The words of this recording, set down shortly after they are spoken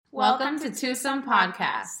Welcome to Twosome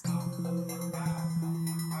Podcast.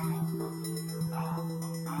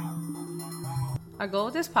 Our goal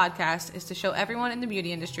with this podcast is to show everyone in the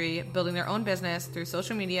beauty industry building their own business through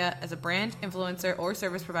social media as a brand, influencer, or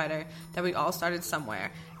service provider that we all started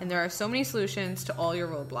somewhere. And there are so many solutions to all your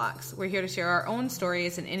roadblocks. We're here to share our own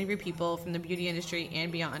stories and interview people from the beauty industry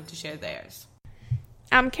and beyond to share theirs.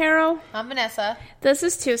 I'm Carol. I'm Vanessa. This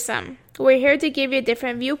is Twosome. We're here to give you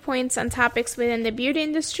different viewpoints on topics within the beauty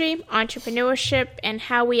industry, entrepreneurship, and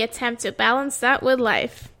how we attempt to balance that with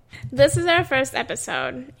life. This is our first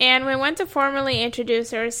episode, and we want to formally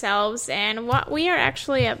introduce ourselves and what we are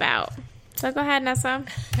actually about. So go ahead, Nessa.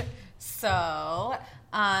 So,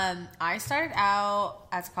 I started out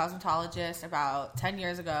as a cosmetologist about 10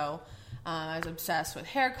 years ago. I was obsessed with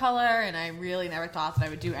hair color, and I really never thought that I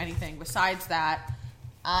would do anything besides that.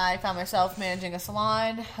 I found myself managing a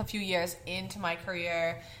salon a few years into my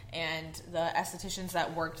career, and the estheticians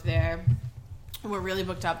that worked there were really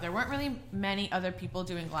booked up. There weren't really many other people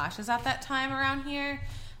doing lashes at that time around here.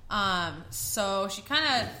 So she kind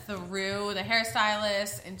of threw the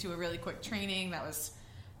hairstylist into a really quick training that was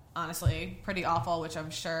honestly pretty awful, which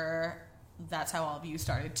I'm sure that's how all of you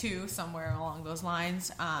started too, somewhere along those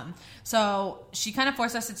lines. So she kind of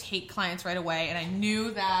forced us to take clients right away, and I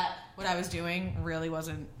knew that what I was doing really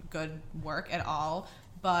wasn't good work at all,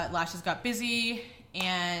 but lashes got busy,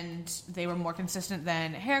 and they were more consistent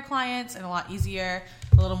than hair clients and a lot easier,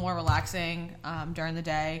 a little more relaxing during the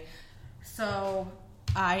day. So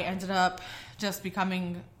I ended up just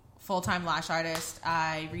becoming full-time lash artist.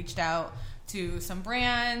 I reached out to some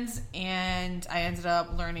brands, and I ended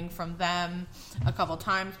up learning from them a couple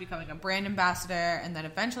times, becoming a brand ambassador, and then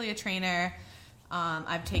eventually a trainer.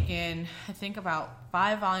 I've taken, I think, about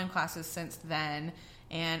 5 volume classes since then,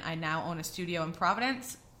 and I now own a studio in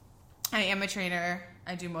Providence. I am a trainer.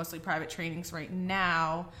 I do mostly private trainings right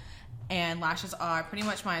now, and lashes are pretty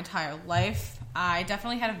much my entire life. I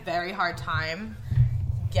definitely had a very hard time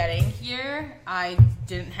getting here. I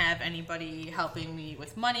didn't have anybody helping me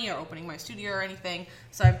with money or opening my studio or anything,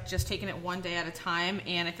 so I've just taken it one day at a time,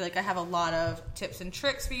 and I feel like I have a lot of tips and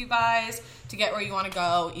tricks for you guys to get where you want to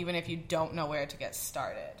go, even if you don't know where to get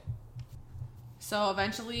started. So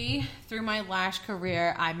eventually, through my lash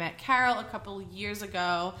career, I met Carol a couple years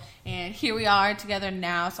ago, and here we are together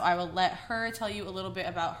now, so I will let her tell you a little bit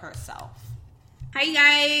about herself. Hi,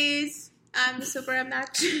 guys. I'm super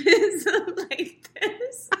obnoxious like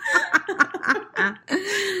this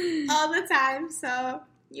all the time, so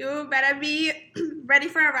you better be ready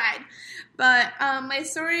for a ride. But my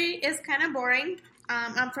story is kind of boring.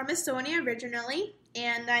 I'm from Estonia originally,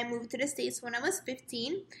 and I moved to the States when I was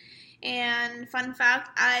 15. And fun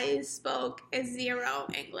fact, I spoke 0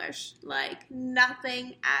 English, like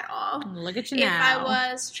nothing at all. Look at you now. If I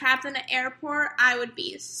was trapped in an airport, I would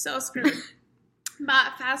be so screwed.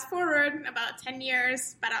 But fast forward about 10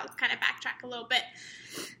 years, but I'll kind of backtrack a little bit.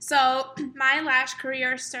 So my lash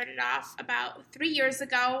career started off about 3 years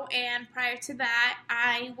ago, and prior to that,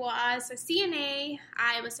 I was a CNA.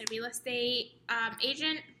 I was a real estate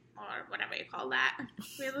agent, or whatever you call that.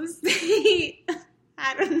 Real estate,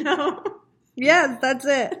 I don't know. Yes, that's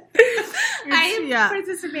it. I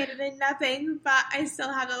participated in nothing, but I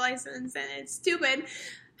still have a license, and it's stupid.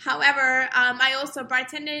 However, I also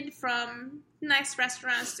bartended from nice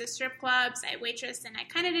restaurants to strip clubs. I waitressed, and I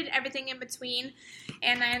kind of did everything in between.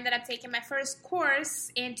 And I ended up taking my first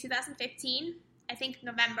course in 2015, I think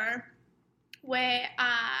November, with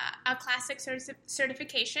a classic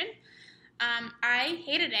certification. I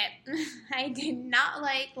hated it. I did not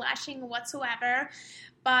like lashing whatsoever,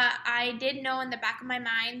 but I did know in the back of my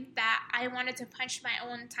mind that I wanted to punch my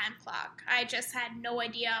own time clock. I just had no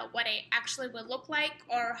idea what it actually would look like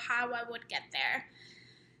or how I would get there.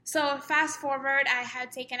 So fast forward, I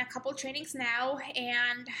had taken a couple trainings now,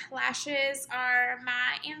 and lashes are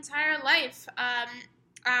my entire life.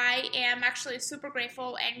 I am actually super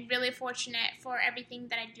grateful and really fortunate for everything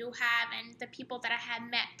that I do have and the people that I have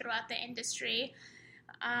met throughout the industry.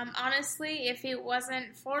 Honestly, if it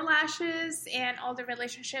wasn't for lashes and all the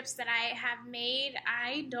relationships that I have made,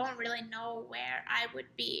 I don't really know where I would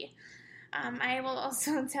be. I will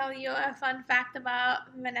also tell you a fun fact about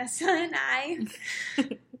Vanessa and I.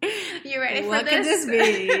 You ready for this? What could this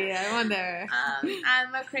be? I wonder.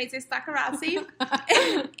 I'm a crazy stalkerazzi,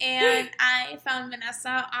 and I found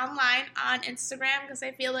Vanessa online on Instagram because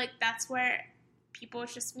I feel like that's where people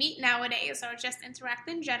just meet nowadays or just interact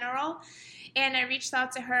in general. And I reached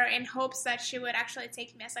out to her in hopes that she would actually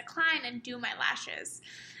take me as a client and do my lashes.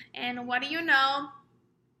 And what do you know?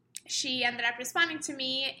 She ended up responding to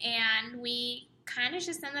me, and we kind of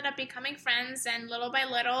just ended up becoming friends, and little by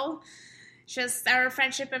little, just our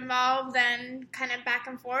friendship evolved and kind of back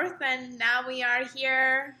and forth. And now we are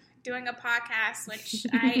here doing a podcast, which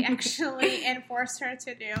I actually enforced her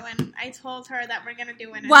to do. And I told her that we're going to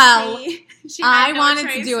do it. Well, I wanted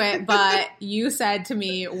to do it, but you said to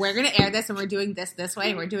me, we're going to air this and we're doing this way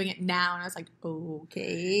and we're doing it now. And I was like,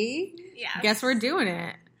 okay. Yeah. Guess we're doing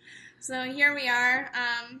it. So here we are.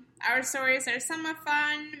 Our stories are somewhat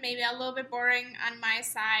fun, maybe a little bit boring on my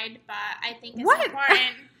side, but I think it's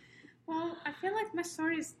important. Well, I feel like my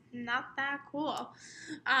story is not that cool.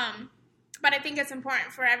 But I think it's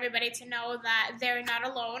important for everybody to know that they're not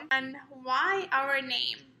alone. And why our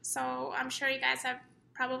name? So I'm sure you guys have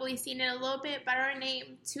probably seen it a little bit, but our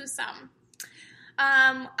name, Twosome.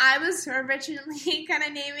 I was originally going to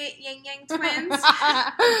name it Yang Yang Twins.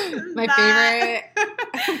 My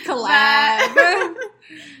favorite collab.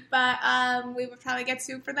 But we would probably get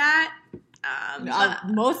sued for that.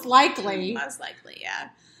 Most likely. Most likely, yeah.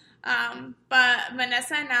 But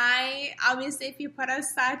Vanessa and I, obviously, if you put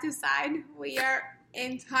us side to side, we are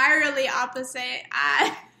entirely opposite.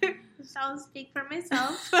 I shall speak for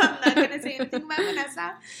myself. I'm not going to say anything about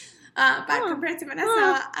Vanessa. But compared to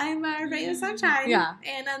Vanessa, I'm a ray of sunshine. Yeah.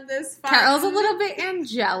 And on this Carol's a little bit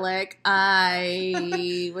angelic.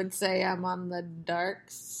 I would say I'm on the dark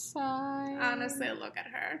side. Honestly, look at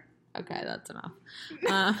her. Okay, that's enough.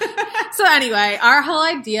 So anyway, our whole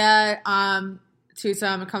idea,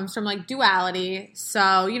 Twosome, comes from like duality.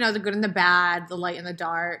 So, you know, the good and the bad, the light and the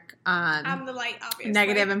dark. I'm the light, obviously.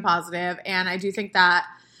 Negative and positive. And I do think that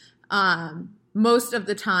most of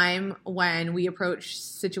the time when we approach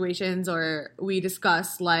situations or we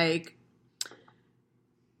discuss like,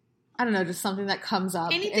 I don't know, just something that comes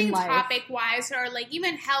up anything in life. Topic-wise or like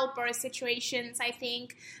even help or situations, I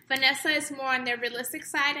think Vanessa is more on the realistic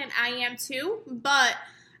side and I am too. But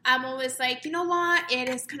I'm always like, you know what, it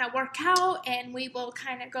is going to work out and we will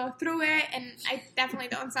kind of go through it. And I definitely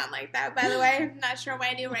don't sound like that, by the way. I'm not sure what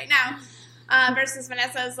I do right now. Versus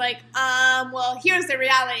Vanessa is like, well, here's the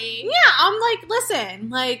reality. Yeah, I'm like, listen,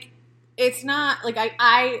 like, it's not, like,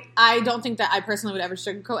 I don't think that I personally would ever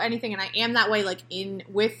sugarcoat anything, and I am that way, like,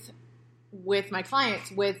 with my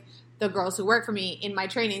clients, with the girls who work for me, in my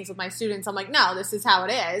trainings with my students. I'm like, no, this is how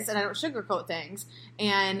it is, and I don't sugarcoat things.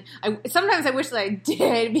 And sometimes I wish that I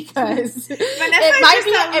did, because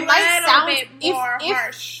it might sound more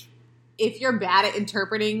harsh. If you're bad at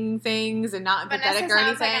interpreting things and not empathetic or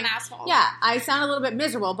anything, like an asshole. Yeah, I sound a little bit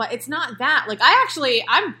miserable, but it's not that. Like,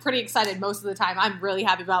 I'm pretty excited most of the time. I'm really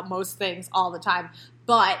happy about most things all the time.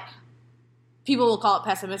 But people will call it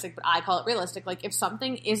pessimistic, but I call it realistic. Like, if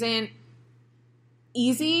something isn't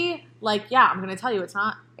easy, like, yeah, I'm going to tell you it's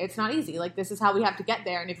not easy. Like, this is how we have to get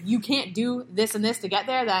there. And if you can't do this and this to get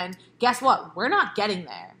there, then guess what? We're not getting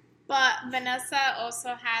there. But Vanessa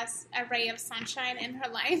also has a ray of sunshine in her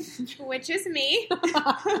life, which is me.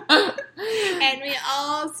 And we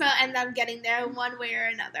also end up getting there one way or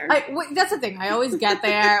another. That's the thing. I always get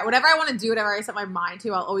there. Whatever I want to do, whatever I set my mind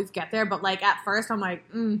to, I'll always get there. But, like, at first, I'm like,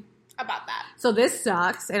 about that. So this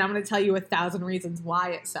sucks, and I'm going to tell you 1,000 reasons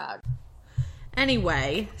why it sucks.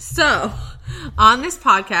 Anyway, so on this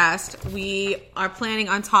podcast, we are planning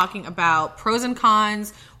on talking about pros and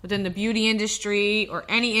cons within the beauty industry or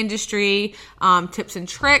any industry, tips and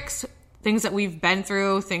tricks, things that we've been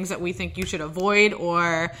through, things that we think you should avoid,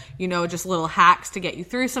 or, you know, just little hacks to get you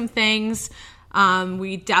through some things.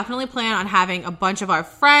 We definitely plan on having a bunch of our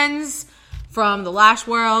friends from the lash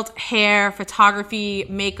world, hair, photography,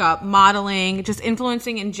 makeup, modeling, just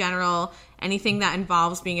influencing in general, anything that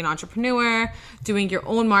involves being an entrepreneur, doing your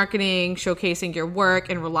own marketing, showcasing your work,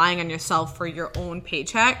 and relying on yourself for your own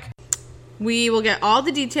paycheck. We will get all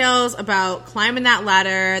the details about climbing that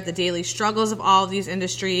ladder, the daily struggles of all of these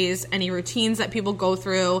industries, any routines that people go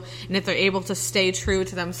through, and if they're able to stay true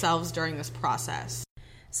to themselves during this process.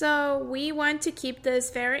 So we want to keep this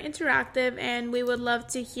very interactive, and we would love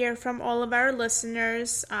to hear from all of our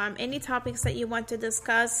listeners. Any topics that you want to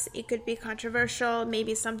discuss, it could be controversial,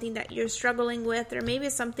 maybe something that you're struggling with, or maybe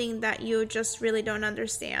something that you just really don't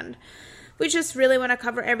understand. We just really want to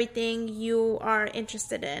cover everything you are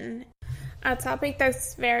interested in. A topic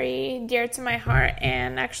that's very dear to my heart,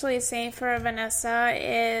 and actually same for Vanessa,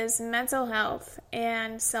 is mental health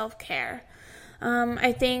and self-care.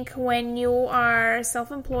 I think when you are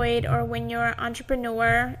self-employed or when you're an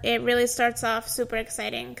entrepreneur, it really starts off super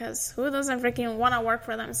exciting because who doesn't freaking want to work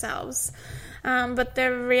for themselves? But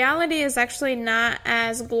the reality is actually not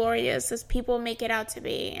as glorious as people make it out to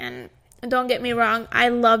be. And don't get me wrong, I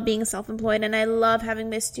love being self-employed and I love having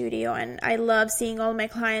my studio and I love seeing all my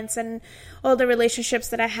clients and all the relationships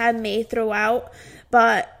that I had made throughout.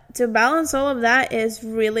 But to balance all of that is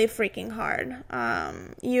really freaking hard.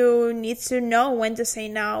 You need to know when to say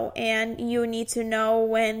no, and you need to know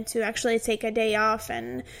when to actually take a day off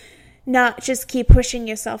and not just keep pushing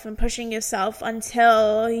yourself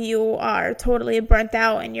until you are totally burnt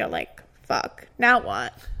out and you're like, fuck, now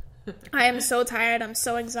what? I am so tired. I'm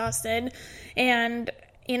so exhausted. And,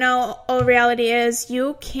 all reality is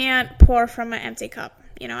you can't pour from an empty cup.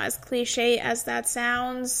 As cliche as that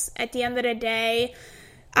sounds, at the end of the day,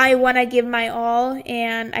 I want to give my all,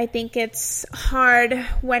 and I think it's hard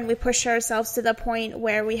when we push ourselves to the point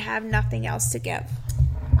where we have nothing else to give.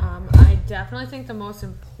 I definitely think the most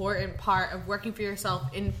important part of working for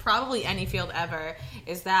yourself in probably any field ever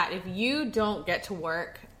is that if you don't get to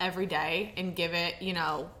work every day and give it,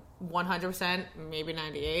 100%, maybe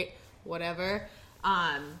 98%, whatever,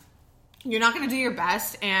 you're not going to do your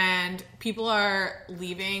best, and people are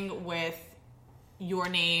leaving with your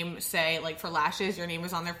name, say, like for lashes, your name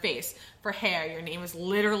is on their face. For hair, your name is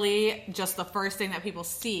literally just the first thing that people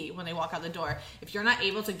see when they walk out the door. If you're not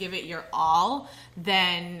able to give it your all,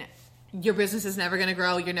 then your business is never going to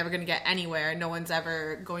grow. You're never going to get anywhere. No one's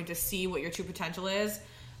ever going to see what your true potential is.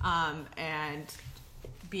 And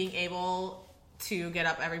being able to get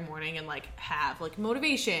up every morning and have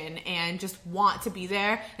motivation and just want to be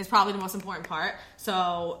there is probably the most important part.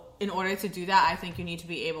 So in order to do that, I think you need to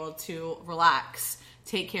be able to relax,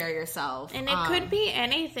 take care of yourself. And it could be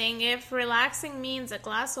anything. If relaxing means a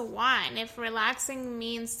glass of wine, if relaxing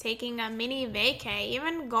means taking a mini vacay,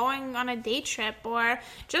 even going on a day trip, or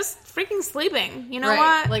just freaking sleeping,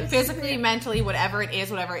 right. what? Physically, mentally, whatever it is,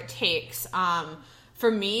 whatever it takes. For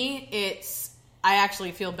me, I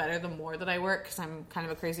actually feel better the more that I work because I'm kind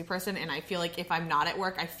of a crazy person, and I feel like if I'm not at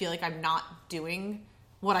work, I feel like I'm not doing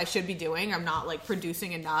what I should be doing. I'm not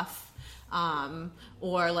producing enough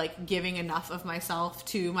or giving enough of myself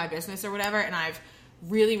to my business or whatever, and I've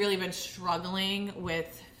really, really been struggling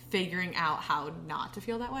with figuring out how not to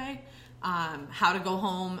feel that way. How to go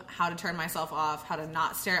home, how to turn myself off, how to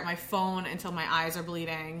not stare at my phone until my eyes are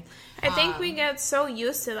bleeding. I think we get so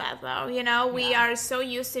used to that, though. We are so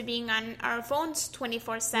used to being on our phones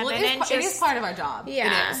 24/7. Well, it is part of our job.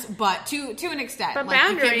 Yeah. It is, but to an extent. But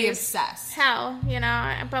boundaries, you can't be obsessed. Hell,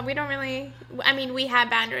 but we don't really. I mean, we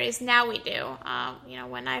had boundaries. Now we do.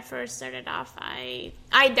 When I first started off, I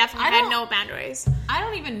definitely had no boundaries. I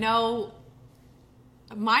don't even know.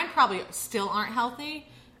 Mine probably still aren't healthy.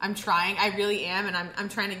 I'm trying. I really am, and I'm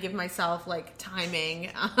trying to give myself timing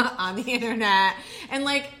on the internet. And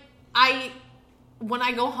when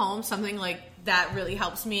I go home, something that really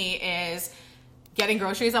helps me is getting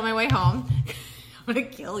groceries on my way home. I'm gonna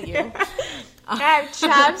kill you. I have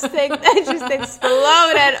chapstick that just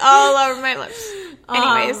exploded all over my lips.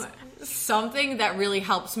 Anyways, something that really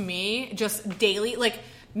helps me just daily,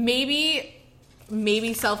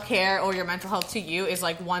 maybe self-care or your mental health to you is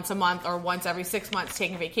once a month or once every 6 months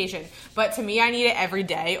taking vacation. But to me, I need it every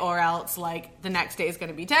day, or else the next day is going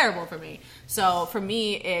to be terrible for me. So for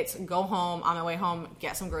me, it's go home, on my way home,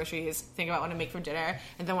 get some groceries, think about what to make for dinner.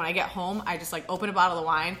 And then when I get home, I just open a bottle of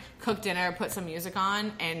wine, cook dinner, put some music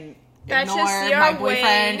on, and ignore my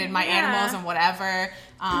boyfriend and my animals and whatever.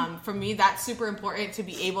 For me, that's super important to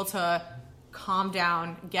be able to calm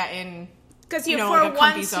down, get in. Because for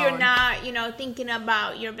once you're not, thinking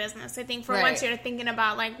about your business. I think for once you're thinking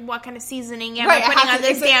about what kind of seasoning am I putting on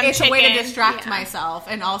this damn chicken. It's a way to distract myself,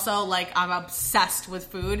 and also I'm obsessed with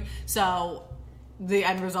food. So the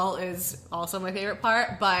end result is also my favorite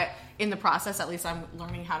part. But in the process, at least I'm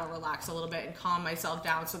learning how to relax a little bit and calm myself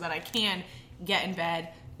down so that I can get in bed,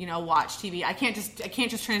 watch TV. I can't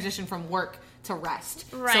just transition from work to rest.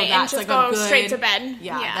 Right, so that's and just go straight to bed.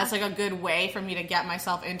 Yeah, that's a good way for me to get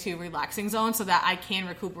myself into relaxing zone so that I can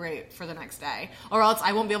recuperate for the next day. Or else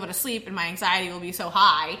I won't be able to sleep and my anxiety will be so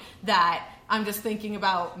high that I'm just thinking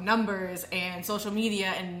about numbers and social media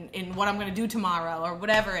and what I'm going to do tomorrow or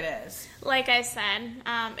whatever it is. Like I said,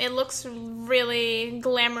 it looks really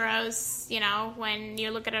glamorous, when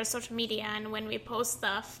you look at our social media and when we post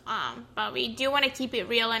stuff. But we do want to keep it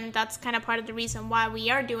real, and that's kind of part of the reason why we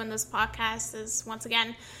are doing this podcast is, once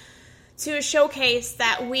again, to showcase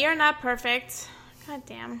that we are not perfect. God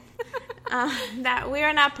damn. That we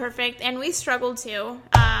are not perfect, and we struggle too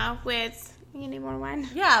with... You need more wine?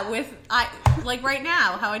 Yeah, right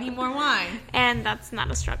now, how I need more wine. And that's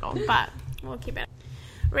not a struggle, but we'll keep it.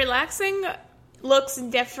 Relaxing looks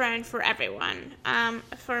different for everyone.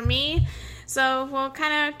 For me, so we'll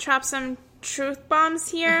kind of drop some truth bombs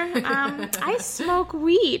here. I smoke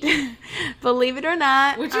weed, believe it or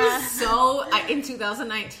not. Which is so, in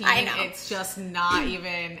 2019, I know. It's just not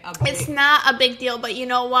even a big... It's not a big deal, but you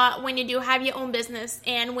know what? When you do have your own business,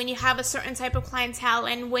 and when you have a certain type of clientele,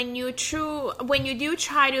 and when you do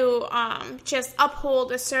try to just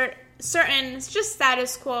uphold a certain just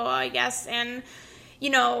status quo, I guess, and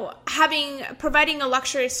providing a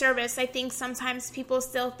luxury service, I think sometimes people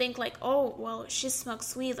still think like, oh, well, she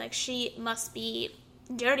smokes weed, like she must be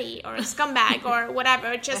dirty or a scumbag or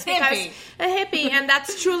whatever, just because a hippie. And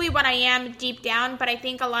that's truly what I am deep down. But I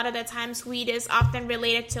think a lot of the times weed is often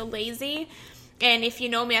related to lazy. And if you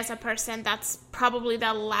know me as a person, that's probably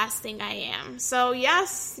the last thing I am. So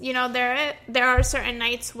yes, there are certain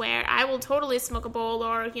nights where I will totally smoke a bowl,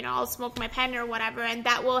 or, I'll smoke my pen or whatever, and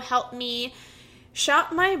that will help me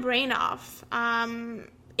shut my brain off.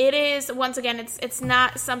 It is, once again, it's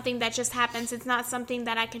not something that just happens. It's not something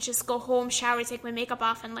that I can just go home, shower, take my makeup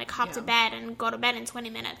off, and hop to bed and go to bed in 20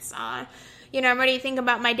 minutes. I'm already thinking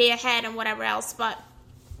about my day ahead and whatever else, but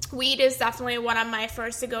weed is definitely one of my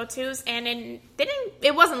first to go-tos, and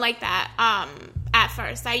it wasn't like that at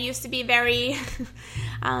first. I used to be very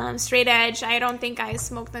straight edge. I don't think I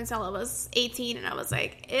smoked until I was 18, and I was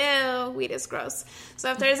like, ew, weed is gross.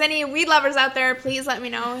 So if there's any weed lovers out there, please let me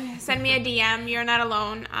know. Send me a DM. You're not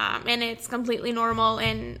alone, and it's completely normal,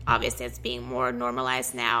 and obviously it's being more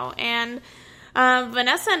normalized now. And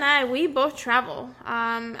Vanessa and I, we both travel.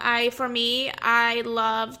 For me, I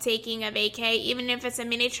love taking a vacay, even if it's a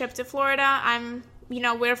mini trip to Florida.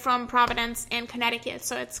 We're from Providence and Connecticut,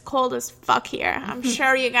 so it's cold as fuck here. I'm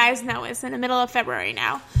sure you guys know it's in the middle of February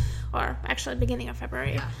now, or actually beginning of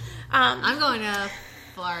February. Yeah. I'm going to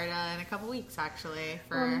Florida in a couple weeks, actually,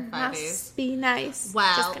 for 5 days. Must be nice.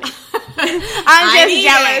 Wow. Just kidding. I'm just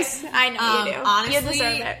jealous. I know you do. Honestly, you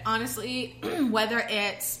deserve it. Honestly, whether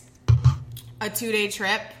it's a 2-day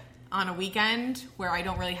trip on a weekend where I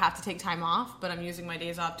don't really have to take time off, but I'm using my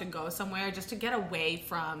days off to go somewhere just to get away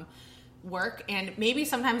from work. And maybe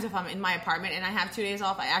sometimes if I'm in my apartment and I have 2 days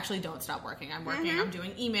off, I actually don't stop working. I'm working, I'm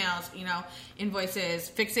doing emails, invoices,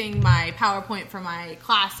 fixing my PowerPoint for my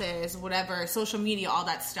classes, whatever, social media, all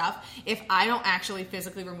that stuff. If I don't actually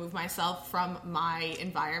physically remove myself from my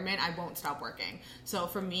environment, I won't stop working. So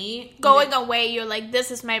for me, going away, you're like,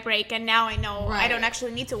 this is my break, and now I know I don't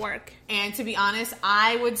actually need to work. And to be honest,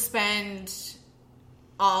 I would spend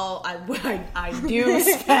I do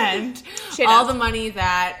spend all the money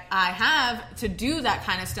that I have to do that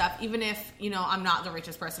kind of stuff, even if, I'm not the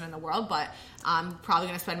richest person in the world, but I'm probably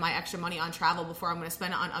going to spend my extra money on travel before I'm going to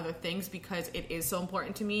spend it on other things, because it is so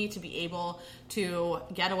important to me to be able to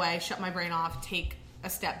get away, shut my brain off, take a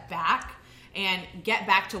step back, and get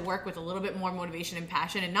back to work with a little bit more motivation and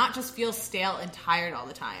passion, and not just feel stale and tired all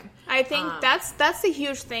the time. I think that's a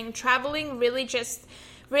huge thing. Traveling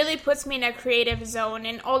really puts me in a creative zone.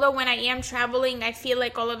 And although when I am traveling, I feel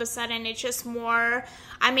like all of a sudden it's just more,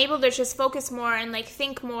 I'm able to just focus more and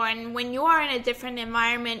think more. And when you are in a different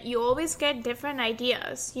environment, you always get different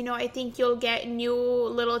ideas. I think you'll get new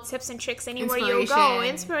little tips and tricks anywhere you go.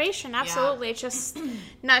 Inspiration, absolutely. Yeah. Just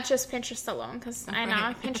not just Pinterest alone, because I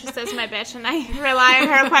know Pinterest is my bitch and I rely on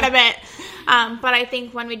her quite a bit. But I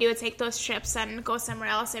think when we do take those trips and go somewhere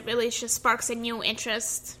else, it really just sparks a new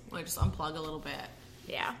interest. Well, just unplug a little bit.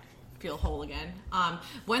 Yeah. Feel whole again.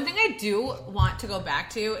 One thing I do want to go back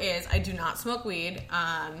to is I do not smoke weed.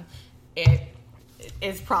 It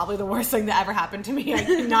is probably the worst thing that ever happened to me. I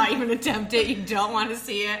cannot even attempt it. You don't want to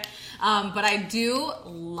see it. But I do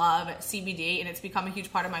love CBD, and it's become a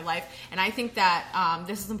huge part of my life. And I think that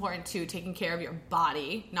this is important too, taking care of your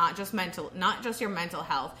body, not just your mental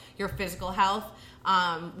health, your physical health.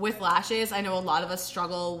 With lashes, I know a lot of us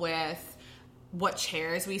struggle with what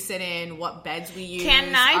chairs we sit in, what beds we use,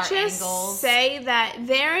 Can I our just angles. say that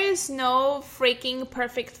there is no freaking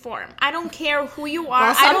perfect form. I don't care who you are.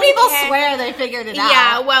 Well, some people swear they figured it out.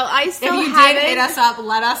 Yeah, well, I still haven't. If you did, hit us up.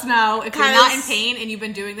 Let us know. If you're not in pain and you've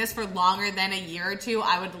been doing this for longer than a year or two,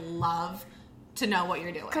 I would love to know what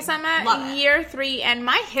you're doing. Because I'm at year 3 and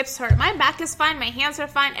my hips hurt. My back is fine. My hands are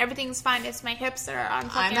fine. Everything's fine. It's my hips that are on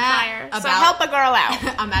fucking fire. So help a girl out.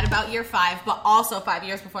 I'm at about year 5, but also 5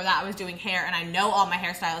 years before that I was doing hair, and I know all my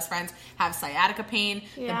hairstylist friends have sciatica pain,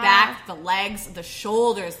 the back, the legs, the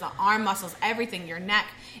shoulders, the arm muscles, everything, your neck.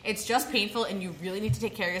 It's just painful, and you really need to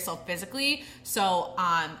take care of yourself physically. So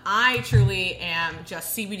I truly am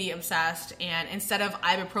just CBD obsessed, and instead of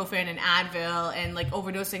ibuprofen and Advil and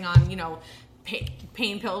overdosing on,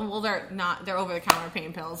 pain pills. Well, they're over-the-counter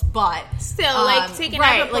pain pills, but still, taking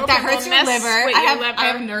ibuprofen that hurts your liver. I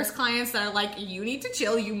have nurse clients that are like, you need to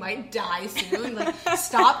chill, you might die soon.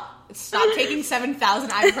 Stop stop taking 7,000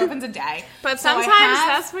 ibuprofens a day. But sometimes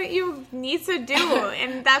that's what you need to do,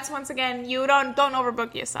 and that's, once again, you don't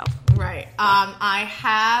overbook yourself. Right. I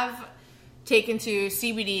have taken to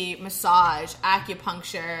CBD, massage,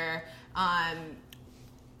 acupuncture,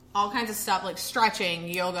 all kinds of stuff like stretching,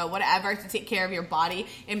 yoga, whatever, to take care of your body.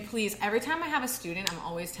 And please, every time I have a student, I'm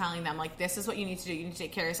always telling them, like, this is what you need to do. You need to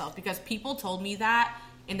take care of yourself. Because people told me that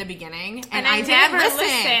in the beginning, and I never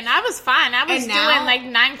listened. I was fine. I was doing like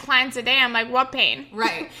 9 clients a day. I'm like, what pain?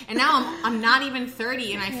 Right. And now I'm not even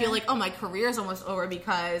 30, and I feel like, oh, my career is almost over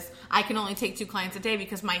because I can only take 2 clients a day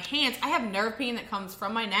because my hands, I have nerve pain that comes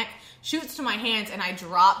from my neck, shoots to my hands, and I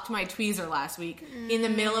dropped my tweezer last week in the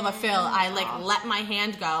middle of a fill. I let my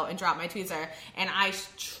hand go and drop my tweezer, and I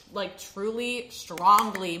truly,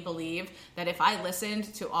 strongly believe that if I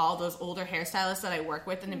listened to all those older hairstylists that I work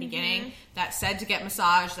with in the beginning that said to get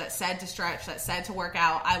massage, that said to stretch, that said to work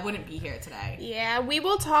out, I wouldn't be here today. Yeah, we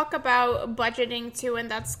will talk about budgeting too,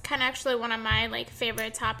 and that's kind of actually one of my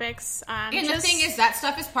favorite topics. And the thing is, that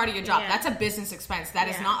stuff is part of your job. Yeah. That's a business expense. That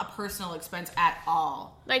is not a personal expense at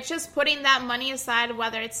all. Like, just putting that money aside,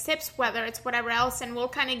 whether it's tips, whether it's whatever else, and we'll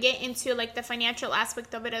kind of get into the financial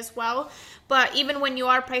aspect of it as well. But even when you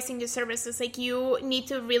are pricing your services, you need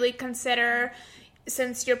to really consider,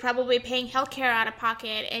 since you're probably paying healthcare out of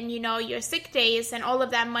pocket and your sick days and all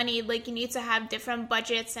of that money, you need to have different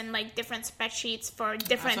budgets and different spreadsheets for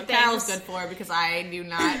different things. That's what Carol's good for, because I do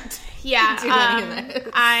not do any of this.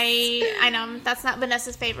 I know that's not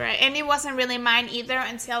Vanessa's favorite, and it wasn't really mine either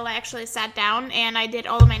until I actually sat down and I did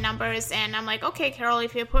all of my numbers, and I'm like, okay, Carol,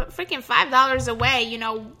 if you put freaking $5 away,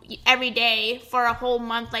 every day for a whole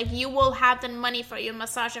month, you will have the money for your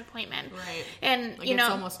massage appointment. Right. And it's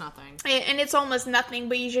almost nothing. And it's almost nothing,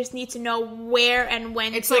 but you just need to know where and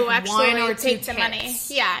when it's to actually take the money.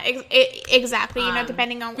 Yeah, exactly.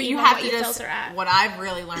 Depending on what your bills are at. What I've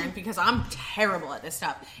really learned, because I'm terrible at this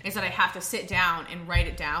stuff, is that I have to sit down and write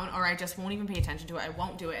it down, or I just won't even pay attention to it. I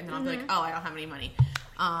won't do it, and then I'll be like, oh, I don't have any money.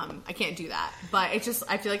 I can't do that. But it's just,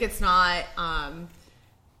 I feel like it's not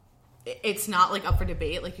up for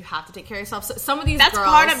debate. You have to take care of yourself. So some of these that's girls,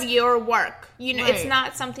 part of your work. Right. It's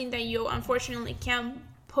not something that you unfortunately can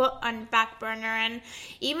put on back burner. And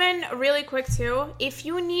even really quick too, if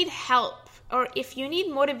you need help, or if you need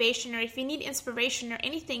motivation, or if you need inspiration or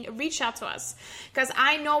anything, reach out to us. Because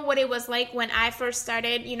I know what it was like when I first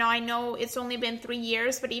started. I know it's only been 3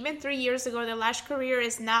 years, but even 3 years ago, the lash career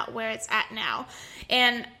is not where it's at now.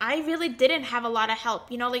 And I really didn't have a lot of help.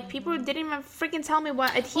 People didn't even freaking tell me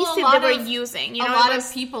what adhesive they were using. A lot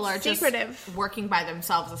of people are secretive. Just working by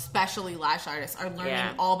themselves, especially lash artists, are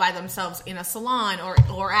learning all by themselves in a salon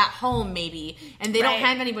or at home maybe. And they don't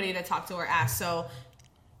have anybody to talk to or ask. So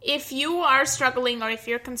if you are struggling, or if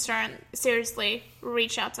you're concerned, seriously,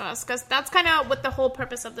 reach out to us, because that's kind of what the whole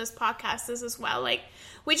purpose of this podcast is as well.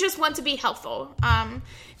 We just want to be helpful,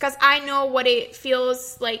 because I know what it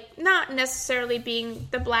feels like, not necessarily being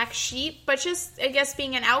the black sheep, but just, I guess,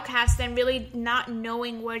 being an outcast and really not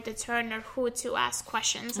knowing where to turn or who to ask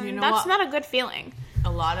questions, and that's not a good feeling. A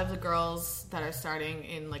lot of the girls that are starting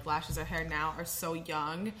in lashes or hair now are so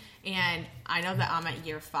young, and I know that I'm at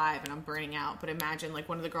year 5 and I'm burning out, but imagine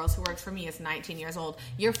one of the girls who works for me is 19 years old.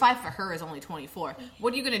 Year 5 for her is only 24.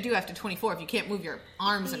 What are you going to do after 24 if you can't move your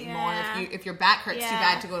arms anymore, if your back hurts too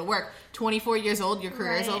bad to go to work? 24 years old, your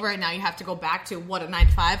career is over, and now you have to go back to a 9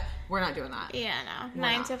 to 5? We're not doing that. Yeah, no.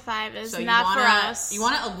 9 to 5 is not for us. You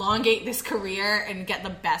want to elongate this career and get the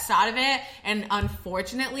best out of it, and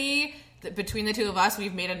unfortunately, between the two of us,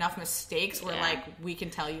 we've made enough mistakes where we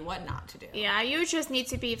can tell you what not to do. Yeah, you just need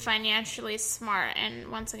to be financially smart,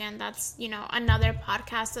 and once again, that's another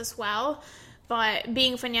podcast as well. But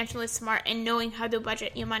being financially smart and knowing how to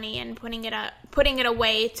budget your money and putting it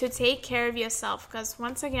away to take care of yourself. Because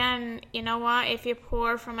once again, you know what? If you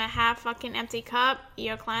pour from a half fucking empty cup,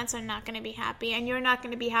 your clients are not going to be happy. And you're not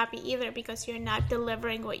going to be happy either, because you're not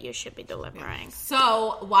delivering what you should be delivering.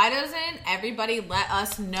 So why doesn't everybody let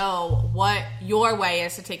us know what your way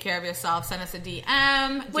is to take care of yourself? Send us a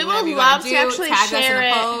DM. We would love to actually share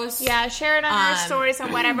it. Post. Yeah, share it on our stories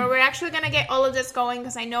and whatever. We're actually going to get all of this going,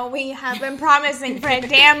 because I know we have been promising for a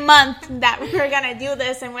damn month that we're gonna do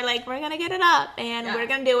this, and we're gonna get it up, and we're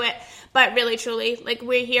gonna do it. But really, truly,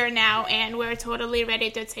 we're here now, and we're totally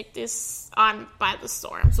ready to take this on by the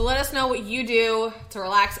storm. So let us know what you do to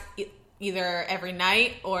relax, either every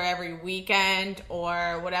night or every weekend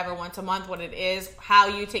or whatever, once a month, what it is, how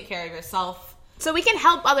you take care of yourself. So we can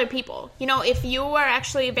help other people. You know, if you are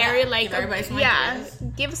actually very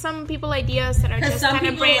give some people ideas that are just kind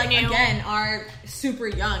of brand new. Again, are super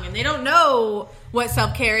young and they don't know what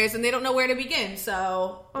self-care is and they don't know where to begin.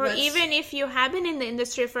 So, or even if you have been in the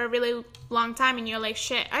industry for a really long time and you're like,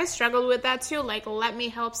 shit, I struggled with that too. Like, let me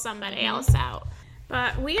help somebody else out.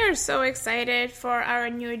 But we are so excited for our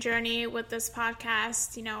new journey with this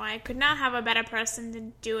podcast. You know, I could not have a better person to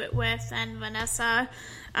do it with than Vanessa.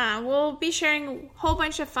 We'll be sharing a whole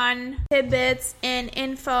bunch of fun tidbits and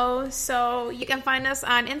info. So you can find us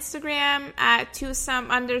on Instagram at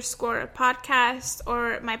twosome_podcast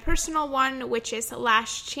or my personal one, which is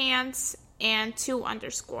Last Chance and 2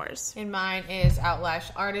 underscores. And mine is Outlash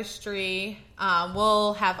Artistry.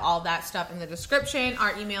 We'll have all that stuff in the description,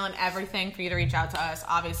 our email and everything for you to reach out to us.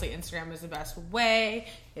 Obviously, Instagram is the best way.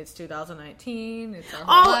 It's 2019. It's our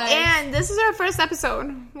whole life. And this is our first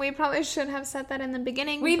episode. We probably should have said that in the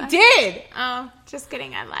beginning. We did! Oh, just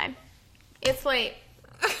kidding. I lied. It's late.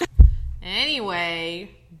 Anyway,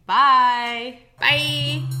 bye.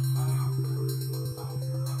 Bye.